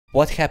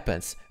What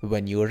happens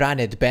when you run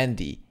at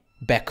Bendy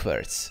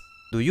backwards?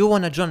 Do you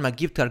wanna join my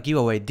gift card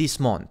giveaway this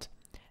month?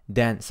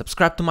 Then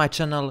subscribe to my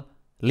channel,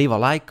 leave a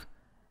like,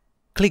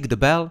 click the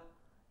bell,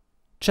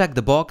 check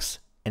the box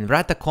and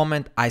write a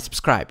comment I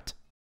subscribed.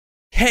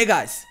 Hey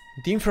guys,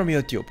 Dean from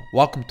YouTube,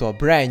 welcome to a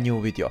brand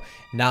new video.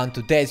 Now in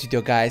today's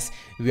video guys,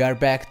 we are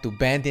back to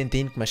Bendy and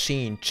the Ink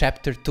Machine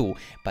chapter 2,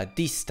 but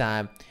this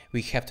time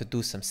we have to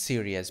do some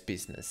serious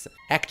business.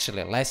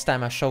 Actually, last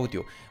time I showed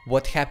you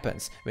what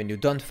happens when you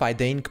don't fight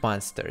the ink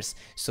monsters,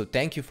 so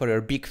thank you for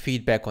your big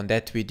feedback on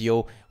that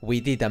video. We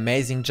did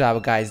amazing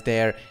job guys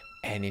there,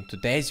 and in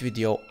today's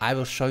video I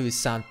will show you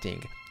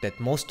something that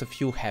most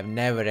of you have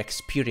never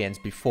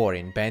experienced before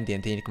in Bendy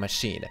and the Ink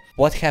Machine.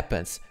 What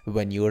happens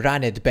when you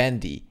run at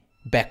Bendy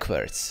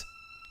backwards?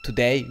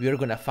 Today we're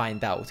gonna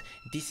find out.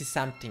 This is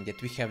something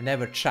that we have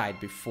never tried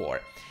before.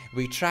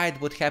 We tried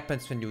what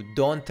happens when you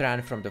don't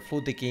run from the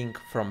flooding ink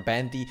from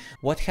Bendy,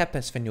 what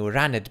happens when you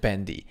run at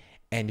Bendy,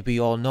 and we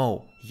all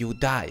know you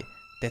die.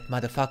 That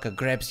motherfucker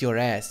grabs your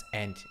ass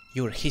and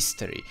your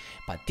history.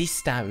 But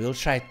this time we'll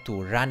try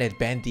to run at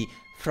Bendy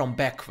from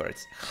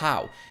backwards.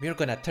 How? We're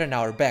gonna turn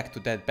our back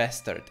to that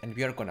bastard and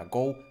we're gonna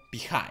go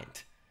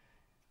behind.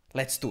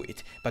 Let's do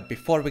it. But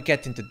before we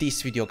get into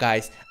this video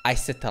guys, I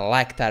set a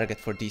like target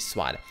for this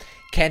one.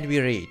 Can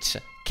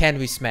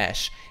we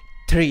smash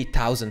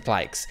 3,000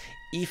 likes?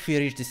 If we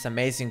reach this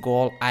amazing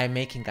goal, I'm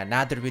making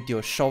another video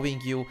showing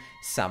you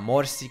some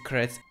more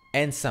secrets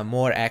and some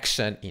more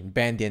action in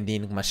Bendy and the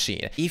Ink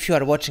Machine. If you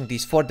are watching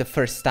this for the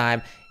first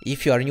time,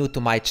 if you are new to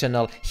my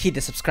channel, hit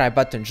the subscribe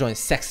button, join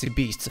Sexy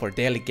Beasts for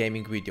daily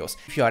gaming videos.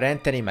 If you are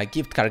entering my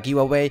gift card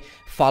giveaway,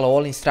 follow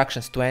all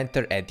instructions to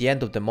enter. At the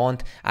end of the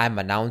month, I'm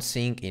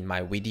announcing in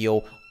my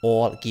video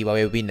all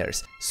giveaway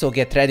winners, so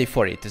get ready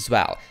for it as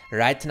well.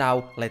 Right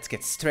now, let's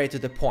get straight to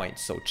the point.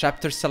 So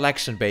chapter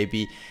selection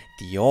baby,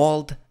 the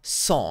old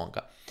song.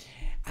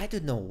 I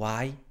don't know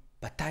why,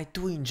 but I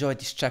do enjoy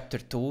this chapter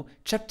 2.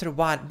 Chapter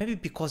 1, maybe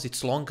because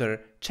it's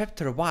longer,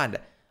 chapter 1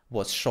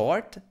 was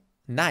short,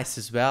 nice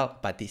as well,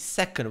 but the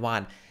second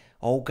one,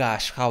 oh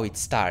gosh, how it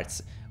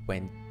starts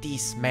when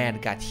this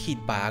man got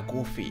hit by a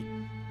goofy.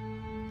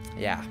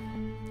 Yeah,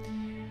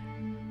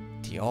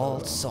 the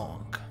old song.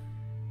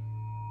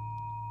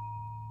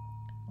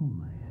 Oh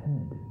my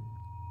head.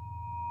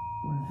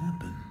 What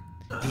happened?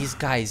 This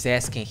guy is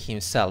asking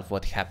himself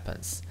what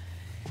happens.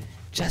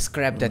 Just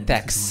grab the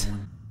text.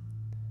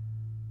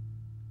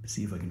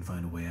 See if I can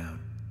find a way out.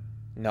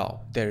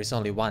 No, there is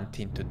only one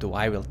thing to do,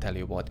 I will tell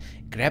you what.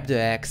 Grab the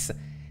axe,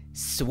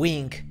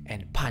 swing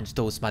and punch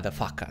those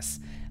motherfuckers.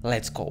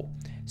 Let's go.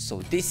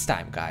 So this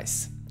time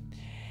guys,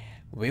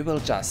 we will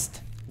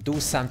just do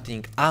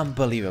something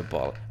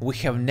unbelievable. We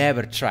have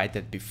never tried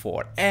that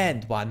before.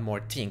 And one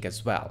more thing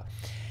as well.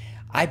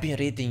 I've been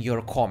reading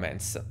your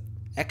comments.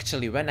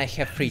 Actually, when I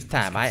have free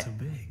time,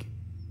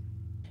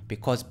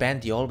 because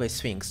Bendy always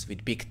swings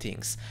with big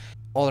things.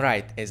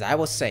 Alright, as I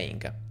was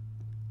saying,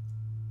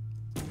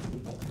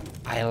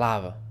 I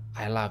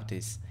love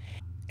this.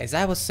 As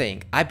I was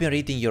saying, I've been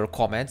reading your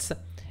comments,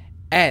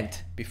 and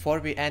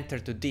before we enter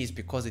to this,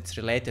 because it's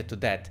related to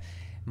that,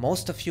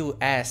 most of you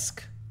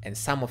ask, and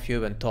some of you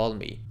even told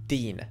me,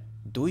 Dean,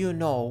 do you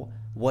know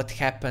what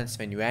happens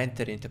when you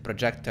enter into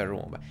projector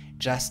room?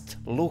 Just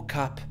look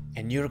up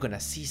and you're gonna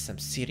see some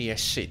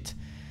serious shit.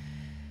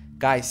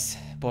 Guys,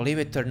 believe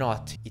it or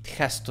not, it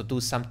has to do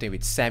something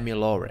with Sammy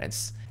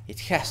Lawrence. It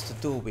has to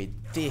do with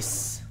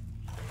this.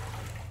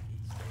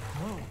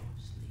 Hello?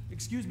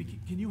 Excuse me,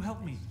 can you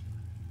help me?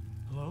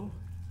 Hello?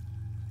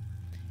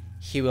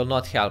 He will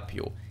not help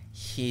you.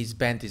 He is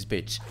Bendy's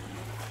bitch.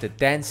 The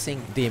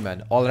dancing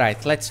demon.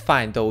 Alright, let's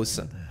find those.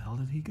 Where the hell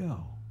did he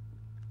go?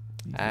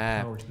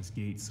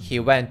 He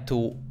went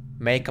to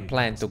make a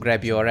plan to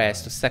grab your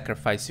ass, to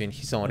sacrifice you in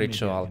his own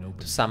ritual,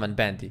 to summon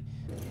Bendy.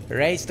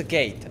 Raise the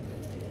gate.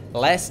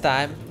 Last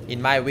time,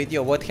 in my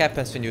video, what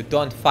happens when you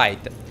don't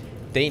fight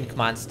the ink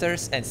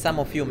monsters, and some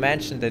of you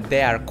mentioned that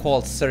they are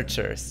called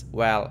searchers.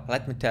 Well,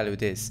 let me tell you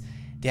this.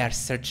 They are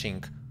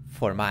searching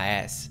for my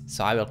ass,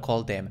 so I will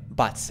call them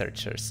butt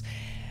searchers.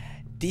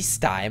 This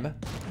time,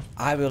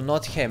 I will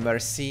not have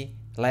mercy.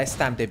 Last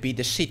time they beat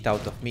the shit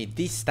out of me.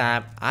 This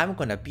time, I'm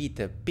gonna beat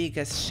the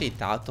biggest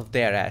shit out of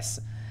their ass.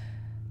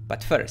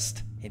 But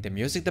first, in the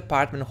music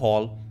department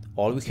hall,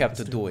 all we have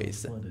to do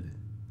is...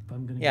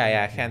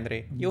 Yeah,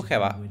 Henry, you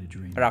have a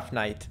rough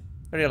night.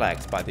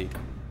 Relax, buddy.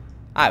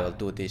 I will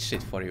do this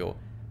shit for you.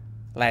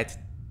 Let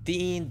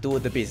Dean do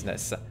the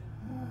business.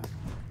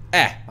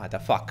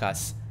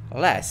 Motherfuckers.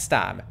 Last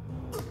time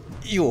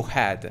you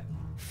had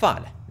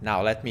fun.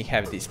 Now let me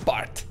have this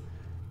part.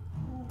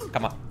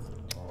 Come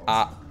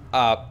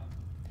on.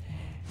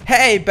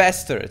 Hey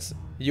bastards.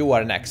 You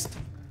are next.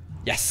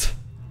 Yes.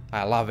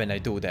 I love when I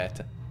do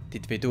that.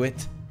 Did we do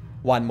it?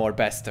 One more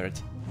bastard.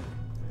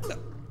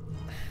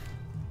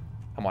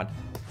 Come on.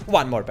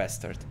 One more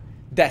bastard.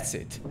 That's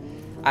it.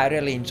 I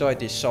really enjoyed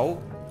this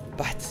show,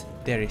 but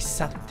there is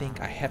something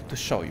I have to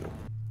show you.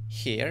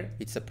 Here,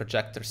 it's a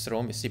projector's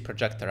room. You see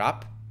projector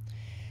up.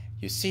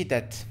 You see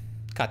that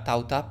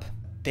cutout up.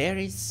 There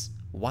is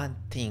one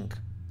thing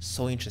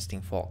So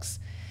interesting, folks.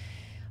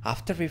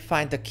 After we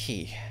find the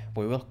key,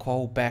 we will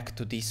go back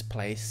to this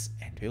place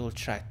and we will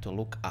try to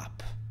look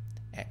up.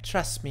 And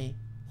trust me,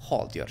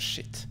 hold your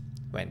shit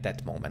when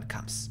that moment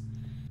comes.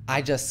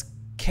 I just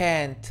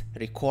can't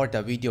record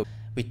a video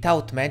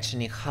without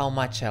mentioning how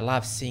much I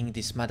love seeing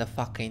this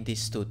motherfucker in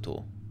this tutu.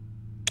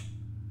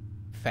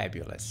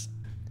 Fabulous.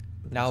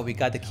 Now we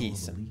got the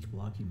keys. Hell of a leak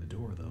blocking the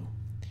door, though.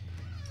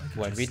 I could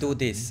When just we do stop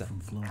the this, leak from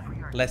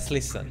flowing. let's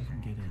listen. We can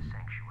get in.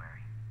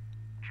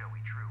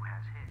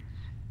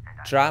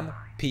 Drum,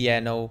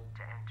 piano,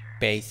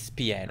 bass,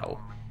 piano.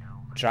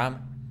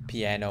 Drum,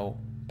 piano,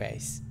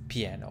 bass,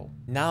 piano.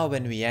 Now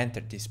when we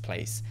enter this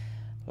place,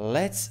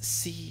 let's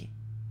see,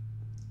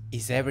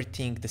 is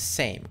everything the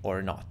same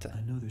or not?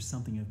 I know there's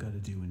something I've got to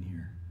do in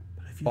here,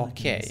 but I feel like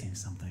I'm missing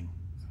something.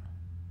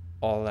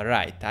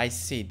 Alright, I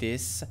see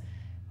this.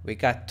 We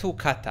got 2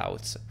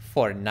 cutouts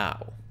for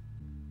now.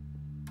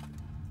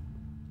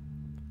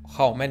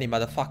 How many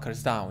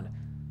motherfuckers down?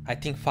 I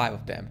think 5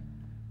 of them.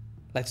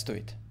 Let's do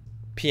it.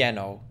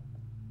 Piano.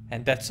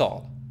 And that's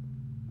all.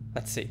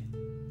 Let's see.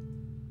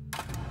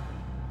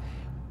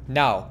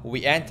 Now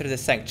we enter the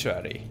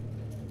sanctuary.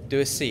 Do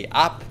you see?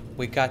 Up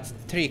we got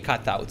 3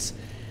 cutouts.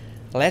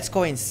 Let's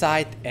go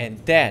inside and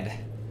then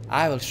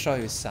I will show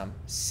you some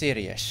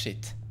serious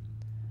shit.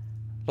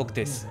 Look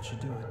this. That should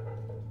do it.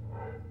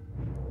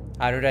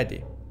 Are you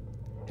ready?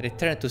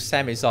 Return to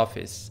Sammy's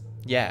office.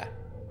 Yeah,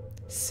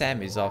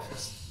 Sammy's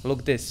office.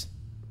 Look this.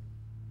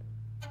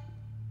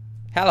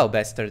 Hello,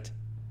 bastard.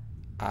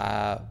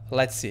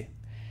 Let's see.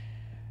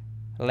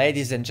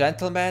 Ladies and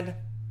gentlemen,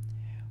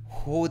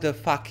 who the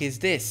fuck is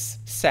this?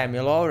 Sammy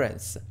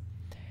Lawrence.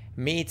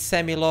 Meet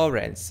Sammy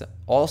Lawrence,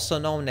 also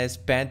known as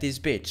Bendy's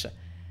bitch.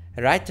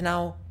 Right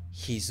now,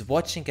 he's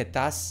watching at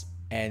us,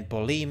 and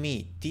believe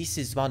me, this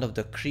is one of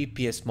the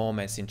creepiest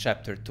moments in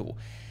chapter 2.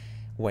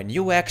 When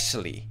you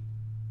actually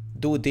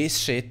do this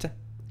shit,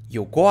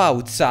 you go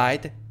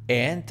outside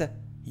and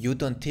you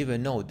don't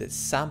even know that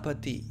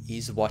somebody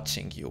is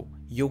watching you.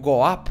 You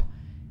go up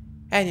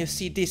and you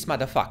see this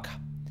motherfucker.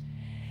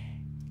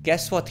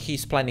 Guess what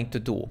he's planning to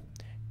do?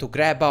 To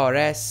grab our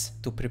ass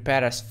to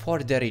prepare us for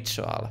the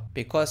ritual.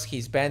 Because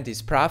he's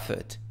Bendy's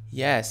prophet.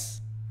 Yes,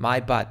 my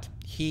bad.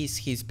 He's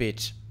his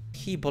bitch.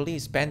 He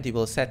believes Bendy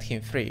will set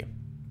him free.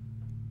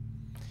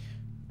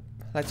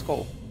 Let's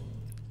go.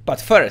 But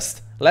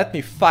first, let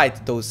me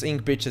fight those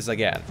ink bitches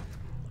again.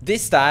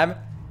 This time,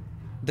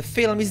 the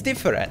film is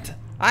different.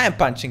 I am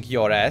punching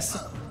your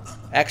ass.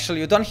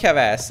 Actually, you don't have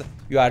ass.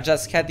 You are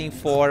just heading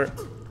for...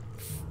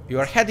 You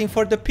are heading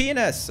for the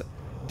penis.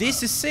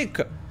 This is sick.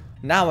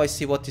 Now I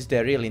see what is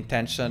their real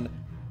intention.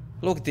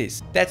 Look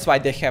this. That's why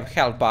they have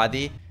hell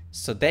body.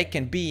 So they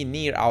can be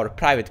near our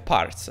private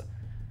parts.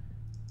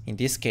 In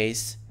this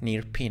case,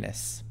 near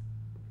penis.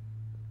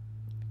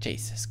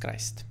 Jesus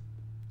Christ.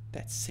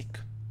 That's sick.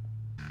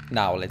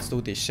 Now let's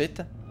do this shit.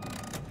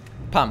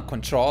 Pump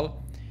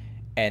control.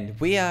 And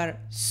we are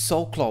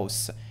so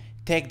close.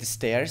 Take the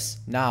stairs.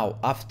 Now,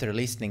 after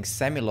listening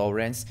Sammy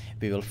Lawrence,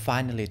 we will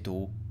finally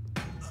do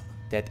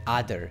that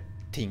other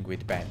thing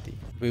with Bendy.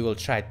 We will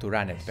try to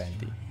run at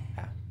Bendy.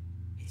 Yeah.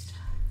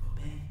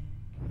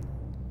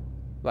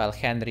 Well,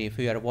 Henry, if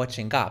you are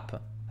watching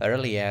up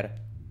earlier,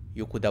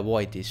 you could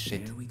avoid this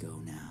shit. There we go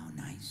now,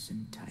 nice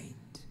and tight.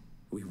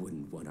 We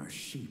wouldn't want our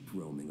sheep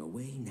roaming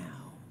away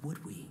now,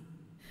 would we?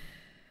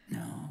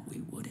 No,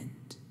 we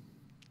wouldn't.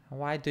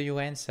 Why do you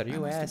answer?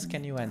 You ask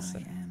and you answer.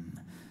 I am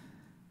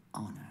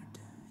honored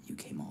you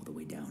came all the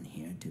way down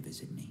here to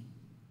visit me.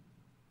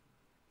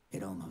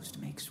 It almost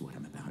makes what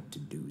I'm about to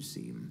do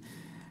seem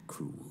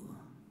cruel.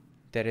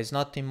 There is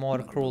nothing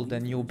more cruel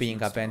than you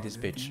being a Bendy's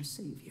bitch.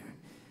 Savior.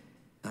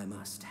 I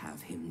must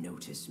have him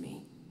notice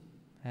me.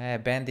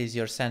 Bendy is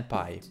your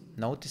senpai.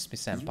 Notice me, You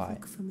senpai.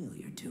 look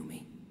familiar to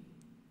me.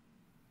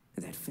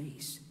 That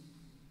face.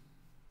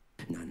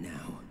 Not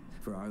now,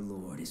 for our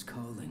Lord is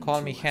calling. Call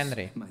to me us,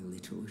 Henry. my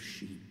little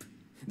sheep.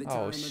 The Oh,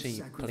 time of sheep,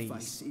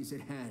 sacrifice please. is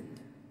at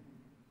hand.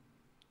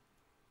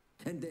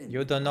 And then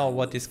You don't know I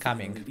what will is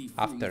coming finally be free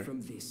after.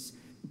 from this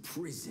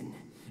prison,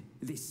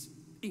 this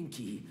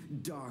inky,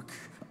 dark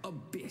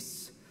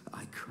abyss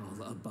I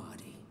call a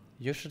body.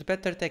 You should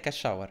better take a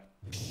shower.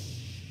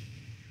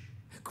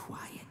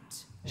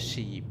 Quiet.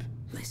 Sheep.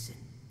 Listen.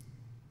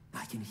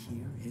 I can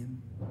hear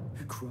him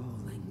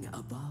crawling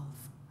above,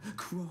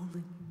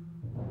 crawling.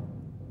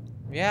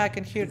 Yeah, I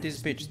can hear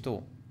this bitch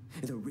too.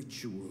 The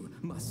ritual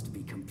must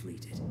be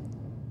completed.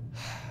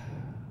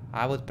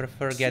 I would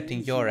prefer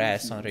getting your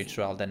ass on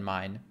ritual than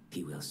mine.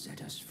 He will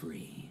set us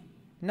free.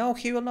 No,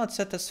 he will not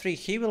set us free.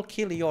 He will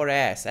kill your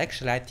ass.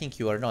 Actually, I think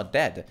you are not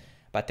dead.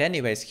 But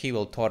anyways, he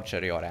will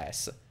torture your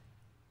ass.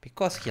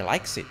 Because he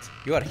likes it.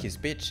 You are his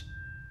bitch.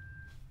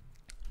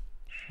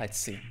 Let's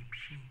see.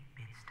 Sheep,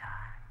 it's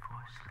time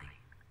for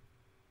sleep.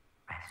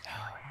 Rest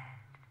your head.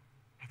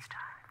 It's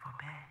time for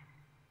bed.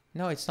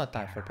 No, it's not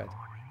time for bed.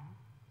 Morning,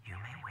 you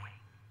may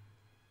wake.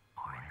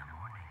 Or in the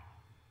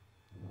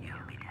morning,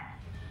 you'll be dead.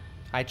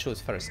 I choose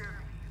first.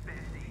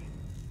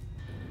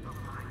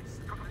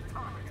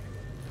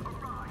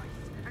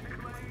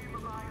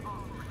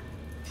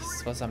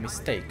 This was a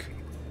mistake.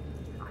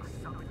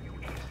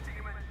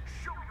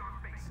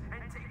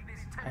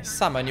 I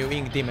summon you,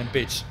 ink demon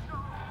bitch.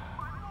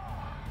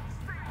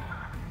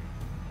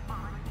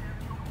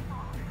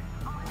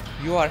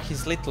 You are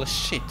his little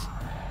shit.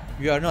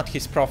 You are not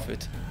his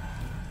prophet.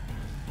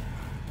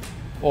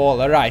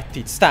 Alright,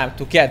 it's time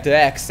to get the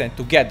axe and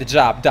to get the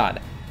job done.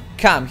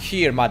 Come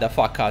here,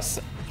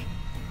 motherfuckers.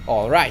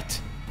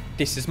 Alright,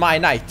 this is my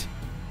night.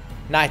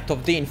 Night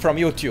of Dean from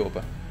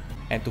YouTube.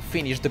 And to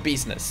finish the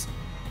business.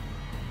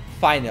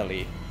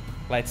 Finally.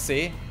 Let's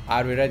see.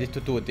 Are we ready to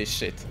do this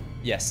shit?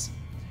 Yes.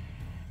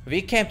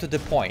 We came to the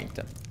point.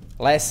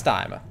 Last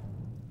time.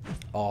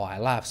 Oh, I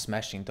love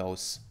smashing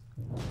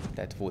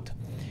that wood.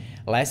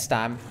 Last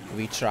time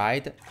we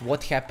tried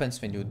what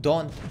happens when you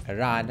don't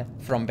run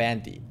from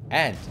Bendy.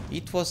 And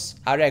it was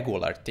a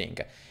regular thing.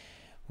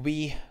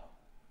 We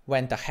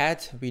went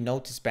ahead, we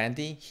noticed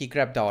Bendy, he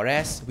grabbed our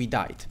ass, we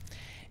died.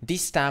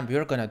 This time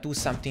we're gonna do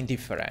something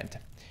different.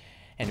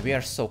 And we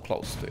are so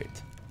close to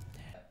it.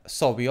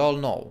 So we all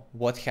know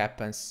what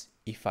happens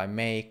if I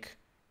make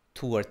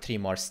 2 or 3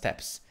 more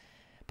steps.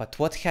 But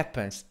what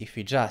happens if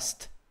we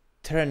just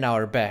turn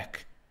our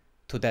back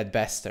to that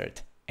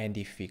bastard and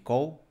if we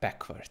go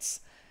backwards?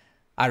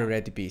 Are you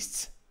ready,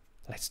 beasts?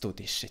 Let's do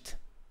this shit.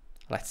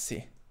 Let's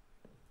see.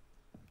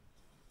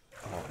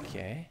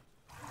 Okay.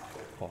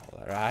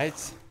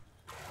 Alright.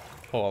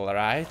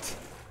 Alright.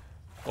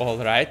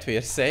 Alright, we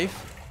are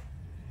safe.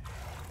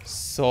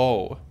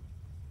 So,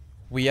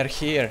 we are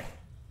here.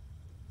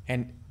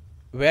 And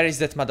where is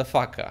that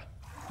motherfucker?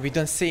 We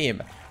don't see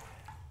him.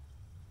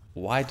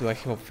 Why do I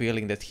have a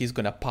feeling that he's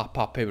gonna pop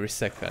up every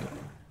second?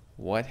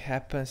 What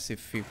happens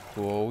if we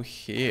go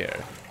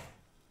here?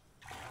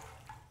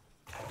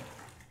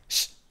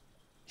 Shh!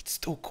 It's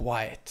too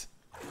quiet.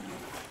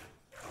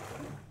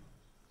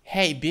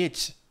 Hey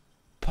bitch!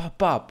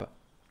 Pop up!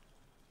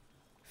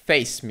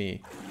 Face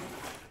me.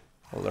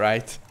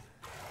 Alright.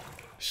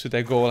 Should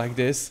I go like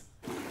this?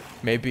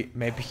 Maybe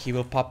he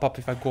will pop up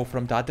if I go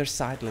from the other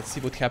side. Let's see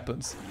what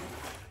happens.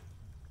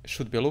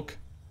 Should we look?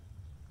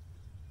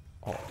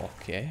 Oh,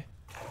 okay.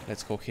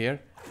 Let's go here.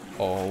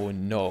 Oh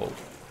no.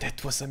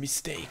 That was a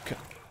mistake.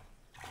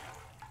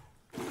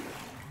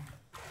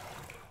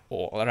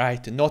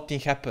 Alright, nothing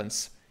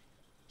happens.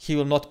 He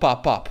will not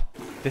pop up.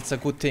 That's a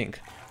good thing.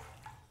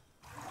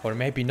 Or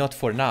maybe not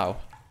for now.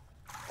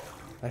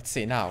 Let's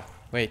see now.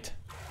 Wait.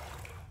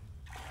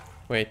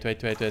 Wait.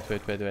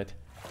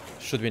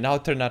 Should we now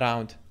turn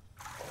around?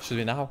 Should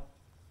we now?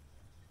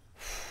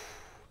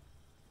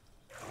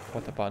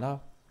 What about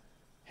now?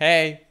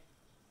 Hey!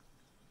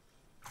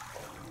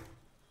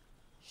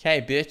 Hey,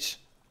 bitch!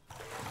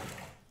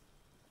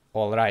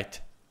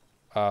 Alright.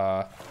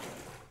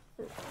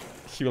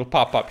 He will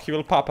pop up. He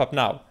will pop up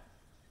now.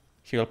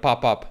 He will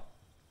pop up.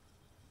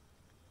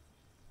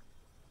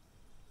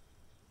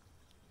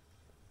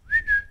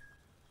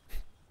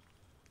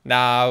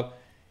 Now,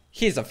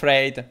 he's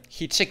afraid.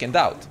 He chickened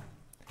out.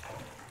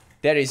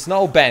 There is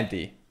no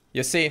Bendy.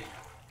 You see?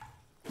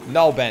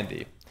 No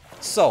Bendy.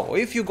 So,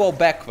 if you go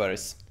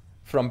backwards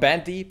from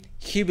Bendy,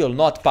 he will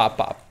not pop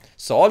up.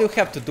 So all you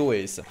have to do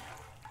is,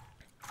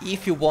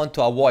 if you want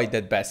to avoid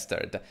that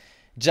bastard,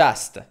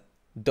 just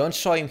don't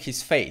show him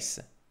his face,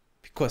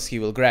 because he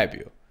will grab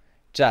you.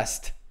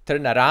 Just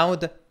turn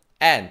around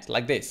and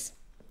like this.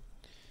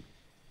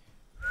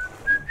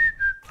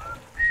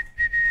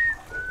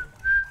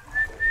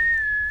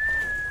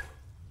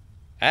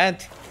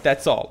 And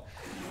that's all.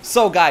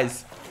 So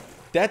guys,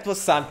 that was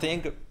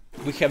something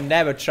we have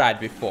never tried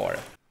before.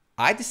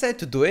 I decided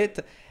to do it,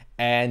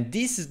 and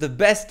this is the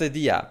best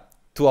idea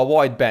to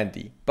avoid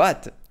Bendy.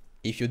 But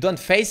if you don't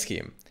face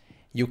him,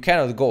 you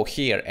cannot go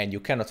here and you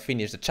cannot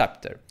finish the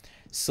chapter.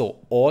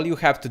 So all you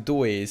have to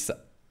do is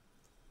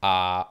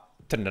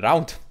turn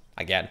around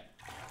again.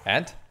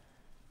 And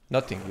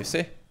nothing, you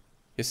see?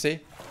 You see?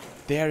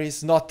 There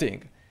is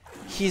nothing.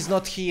 He's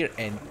not here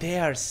and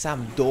there are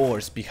some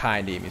doors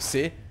behind him, you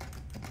see?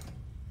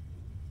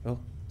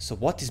 Well, so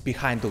what is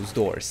behind those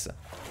doors?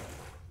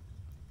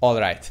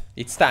 Alright,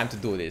 it's time to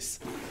do this.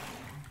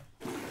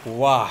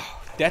 Wow,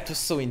 that was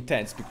so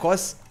intense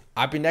because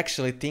I've been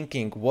actually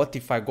thinking, what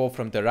if I go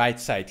from the right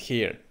side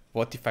here?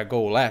 What if I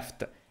go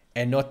left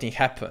and nothing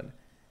happened?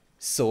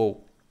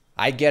 So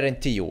I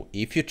guarantee you,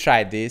 if you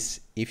try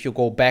this, if you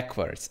go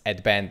backwards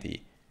at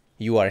Bendy,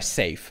 you are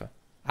safe.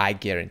 I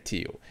guarantee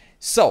you.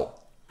 So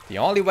the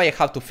only way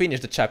how to finish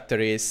the chapter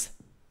is...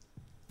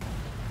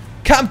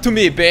 Come to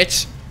me,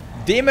 bitch!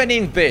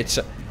 Demoning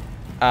bitch!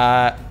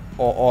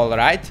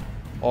 Alright.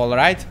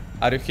 Alright.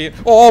 Are you here?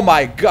 Oh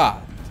my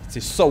god! It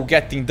is so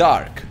getting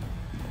dark.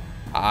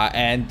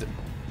 And...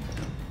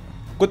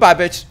 Goodbye,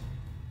 bitch!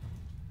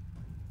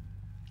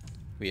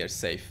 We are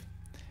safe.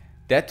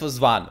 That was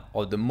one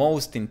of the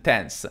most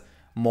intense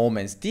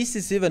moments. This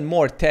is even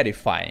more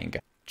terrifying.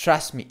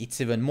 Trust me,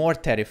 it's even more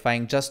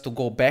terrifying just to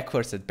go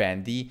backwards at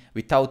Bendy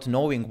without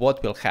knowing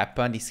what will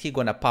happen. Is he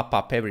gonna pop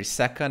up every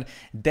second?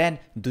 Than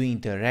doing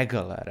the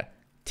regular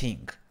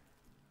thing.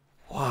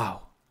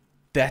 Wow,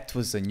 that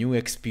was a new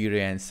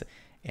experience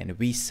and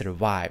we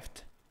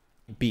survived.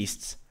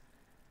 beasts,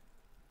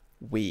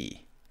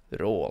 we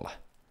rule.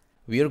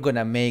 We're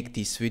gonna make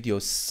this video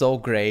so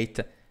great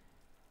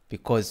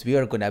because we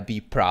are gonna be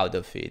proud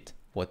of it.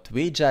 What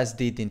we just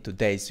did in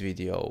today's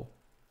video,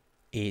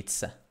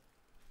 it's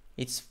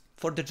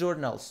for the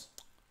journals,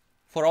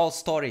 for all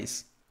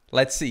stories.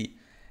 Let's see.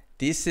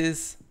 This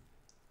is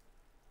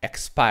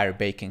expired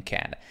bacon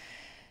can.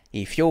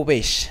 If you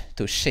wish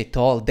to shit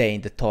all day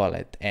in the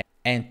toilet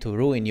and to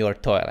ruin your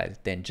toilet,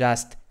 then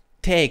just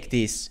take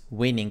this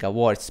winning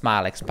award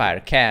smile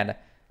expired can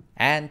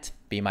and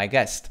be my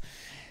guest.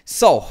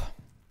 So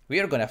we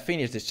are gonna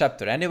finish this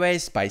chapter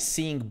anyways by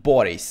seeing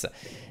Boris.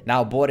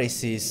 Now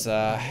Boris is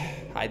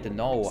I don't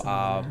know,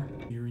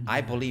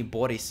 I believe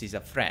Boris is a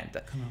friend,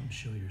 Come out and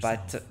show yourself.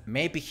 but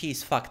maybe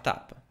he's fucked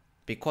up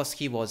because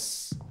he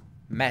was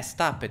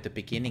messed up at the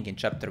beginning in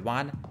chapter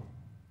 1.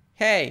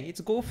 Hey,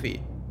 it's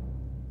Goofy.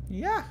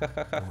 Yeah.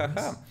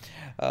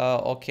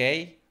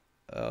 Okay,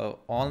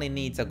 only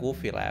needs a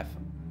Goofy laugh.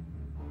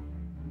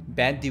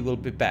 Bendy will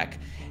be back.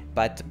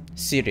 But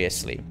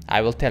seriously,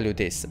 I will tell you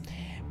this.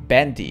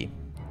 Bendy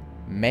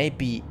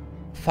maybe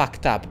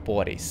fucked up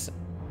Boris.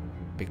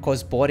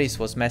 Because Boris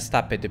was messed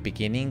up at the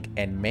beginning,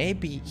 and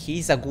maybe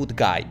he's a good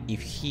guy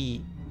if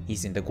he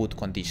is in the good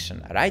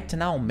condition. Right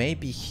now,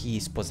 maybe he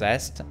is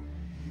possessed.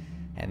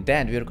 And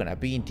then we're gonna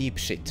be in deep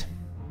shit.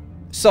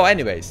 So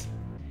anyways,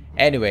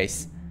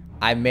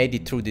 I made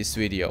it through this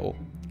video.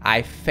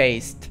 I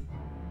faced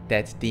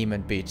that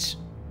demon bitch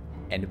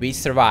and we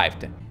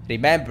survived.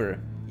 Remember,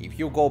 if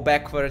you go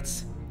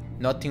backwards,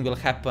 nothing will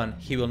happen,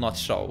 he will not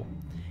show.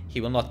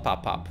 He will not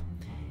pop up.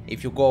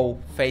 If you go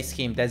face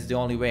him, that's the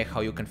only way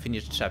how you can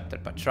finish the chapter.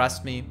 But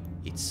trust me,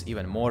 it's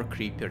even more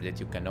creepier than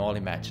you can all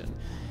imagine.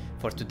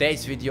 For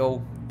today's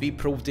video, we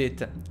proved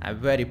it. I'm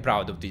very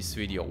proud of this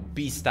video.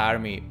 Beast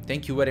Army,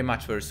 thank you very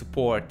much for your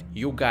support.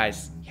 You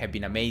guys have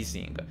been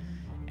amazing.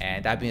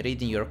 And I've been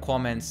reading your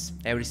comments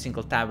every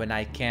single time when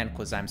I can,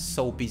 because I'm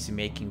so busy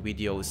making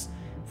videos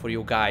for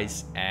you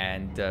guys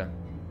and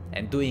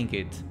doing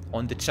it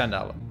on the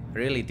channel.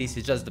 Really, this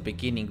is just the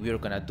beginning. We're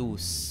gonna do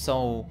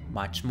so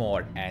much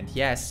more. And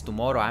yes,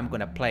 tomorrow I'm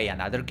gonna play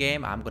another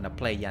game. I'm gonna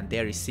play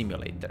Yandere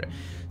Simulator.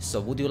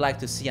 So would you like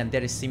to see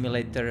Yandere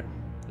Simulator?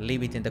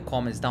 Leave it in the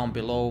comments down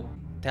below.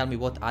 Tell me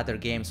what other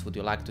games would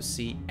you like to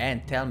see,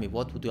 and tell me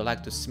what would you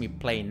like to see me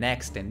play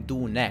next and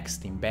do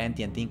next in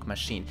Bendy and Ink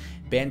Machine.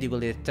 Bendy will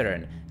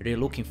return. Really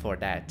looking for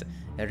that.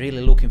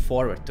 Really looking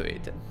forward to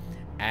it.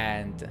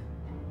 And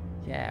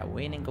yeah,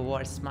 winning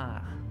award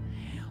smile.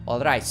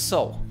 Alright,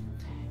 so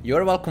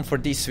you're welcome for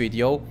this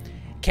video.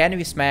 Can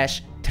we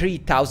smash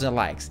 3,000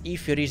 likes?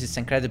 If you reach this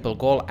incredible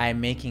goal, I'm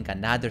making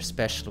another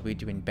special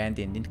video in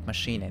Bendy and Ink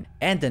Machine,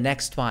 and the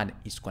next one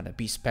is gonna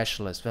be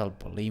special as well.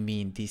 Believe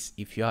me in this.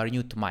 If you are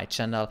new to my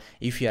channel,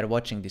 if you are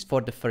watching this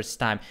for the first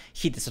time,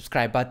 hit the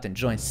subscribe button,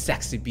 join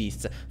Sexy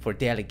Beasts for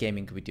daily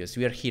gaming videos.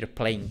 We are here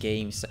playing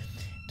games,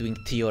 doing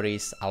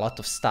theories, a lot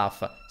of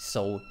stuff,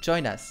 so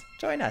join us,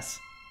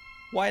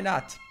 why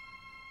not?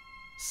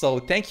 So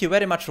thank you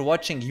very much for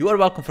watching. You are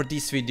welcome for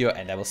this video,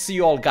 and I will see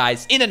you all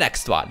guys in the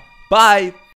next one. Bye!